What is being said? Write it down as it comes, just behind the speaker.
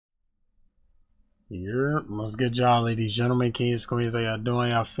What's good, y'all, ladies, gentlemen, kings, queens? How y'all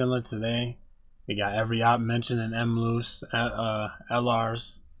doing? Y'all feeling today? We got every op mentioned in Mloose,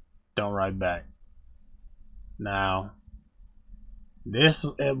 LRs. Don't write back. Now,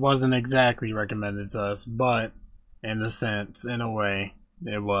 it wasn't exactly recommended to us, but in a sense, in a way,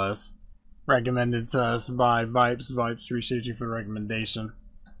 it was recommended to us by Vibes. Vibes, appreciate you for the recommendation.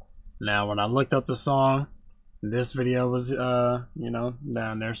 Now, when I looked up the song, this video was, you know,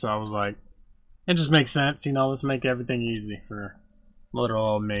 down there, so I was like, it just makes sense, you know, let's make everything easy for little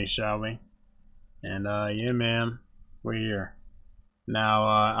old me, shall we? And, yeah, man, we're here. Now,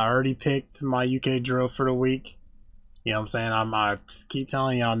 I already picked my ukdrill for the week. You know what I'm saying? I keep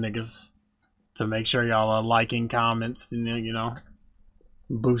telling y'all niggas to make sure y'all are liking comments, and, you know,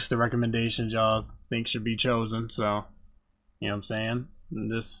 boost the recommendations y'all think should be chosen. So, you know what I'm saying?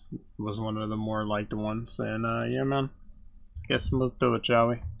 And this was one of the more liked ones. And, yeah, man, let's get smooth through it, shall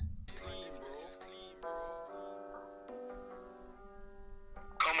we?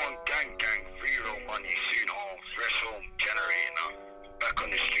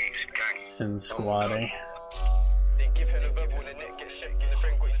 Sin squad, eh? They give her the verbal, the neck get shit, the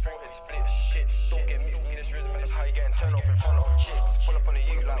friend got his forehead split. Shit, don't get mixed in this rhythm, and that's how you getting turned off in front of chicks. Pull up on the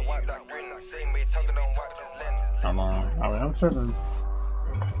U like wipe that grin, same way tongue down wipe his lens. Come on, I'm tripping.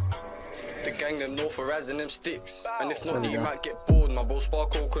 The gang them know for razzing them sticks. And if not, you might get bored. My bro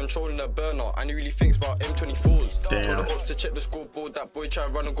Sparkle controlling the burner, and he really thinks about M24s. Damn. Told the ops to check the scoreboard. That boy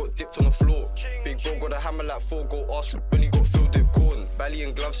tried run and got dipped on the floor. Big bro got a hammer like 4, go ask when he got filled with corn. Belly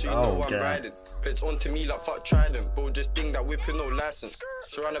and gloves, so you know I'm riding. It's on to me like fuck trident. Bro just ding that whipping no license.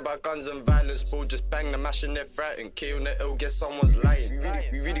 Surrounded by guns and violence. Bro just bang the mash and they're frightened. K on the L, guess someone's lying.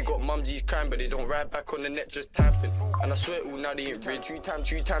 We really got mumsies crying, but they don't ride back on the net just tapping. And I swear it all now they ain't rid. Two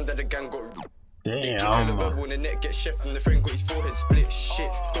times that the gang got. Damn. The verbal and the neck get chef and the friend got his forehead split.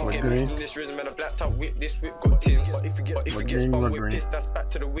 Shit, don't get mixed in this rhythm, and a blacked out whip. This whip got tins. But if you get spun with piss, that's back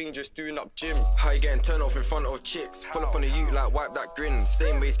to the wing, just doing up gym. How you getting turned off in front of chicks? Pull up on the ute like wipe that grin.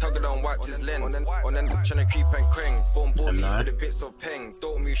 Same way Tugger down wiped his lens. On then trying to creep and crang. Phone ball me for the bits of peng.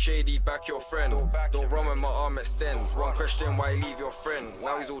 Don't move shady, back your friend. Don't run when my arm extends. One question, why you leave your friend?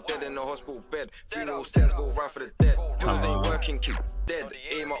 Now he's all dead in the hospital bed. Funeral sense, go right for the dead. Pills ain't working, keep dead.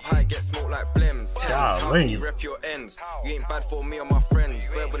 Aim up high, get smoked like blem. How can you rep your ends? You ain't bad for me or my friends.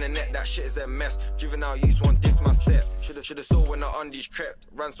 Verb on the net, that shit is a mess. Juvenile use want this my set. Should've saw when the undies crept.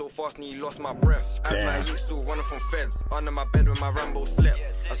 Ran so fast and he lost my breath. As my youth still running from feds. Under my bed when my Rambo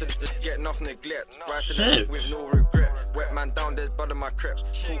slept. I said just get enough neglect. Right to the neck with no regret. Wet man down, there's blood on my creps.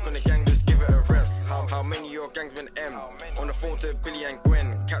 Talk on the gang, just give it a rest. How many of your gangs been M? On the phone to Billy and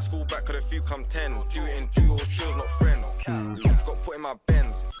Gwen. Cat school back, could a few come 10. Do it in duos, chills, not friends. Got put in my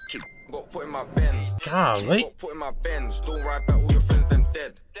Benz. Got put in my Benz. Golly. Got put in my Benz. Don't ride back, all your friends them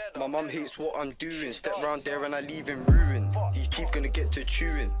dead. My mum hates what I'm doing. Step round there and I leave him ruined. These teeth gonna get to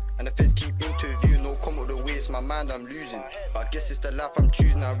chewing. And the feds keep interviewing. No comment the way it's my mind I'm losing. But I guess it's the life I'm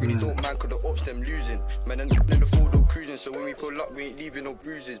choosing. I really don't mind cause the ops them losing. Man, I'm in the 4-door cruising. So when we pull up, we ain't leaving no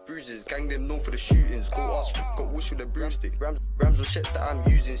bruises. Gang them known for the shootings. Go ask, got wish with a broomstick. Rams or shits that I'm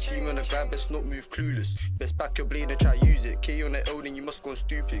using. See me on the ground, best not move clueless. Best back your blade and try use it. K on the L, then you must go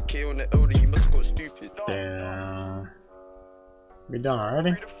stupid. K on the L, then you must go stupid. Damn. We done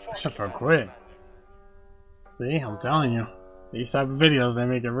already? Shit for quick. See, I'm telling you. These type of videos, they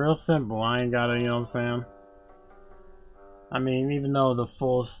make it real simple. I ain't gotta, you know what I'm saying? I mean, even though the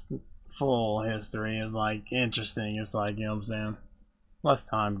full history is like interesting, it's like, you know what I'm saying? Less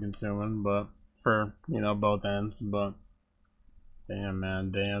time consuming, but for, you know, both ends, but damn,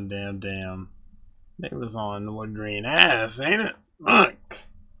 man, damn. It was on the wood green ass, ain't it? Look.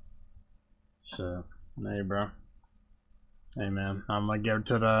 Shit. Hey, bro. Hey, man. I'm gonna get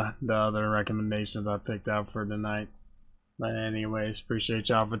to the other recommendations I picked out for tonight. But anyways, appreciate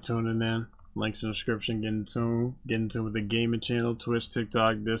y'all for tuning in. Links in the description. Get into with the gaming channel, Twitch,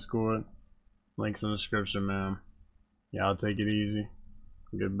 TikTok, Discord. Links in the description, man. Y'all take it easy.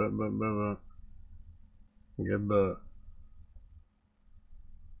 Good butt.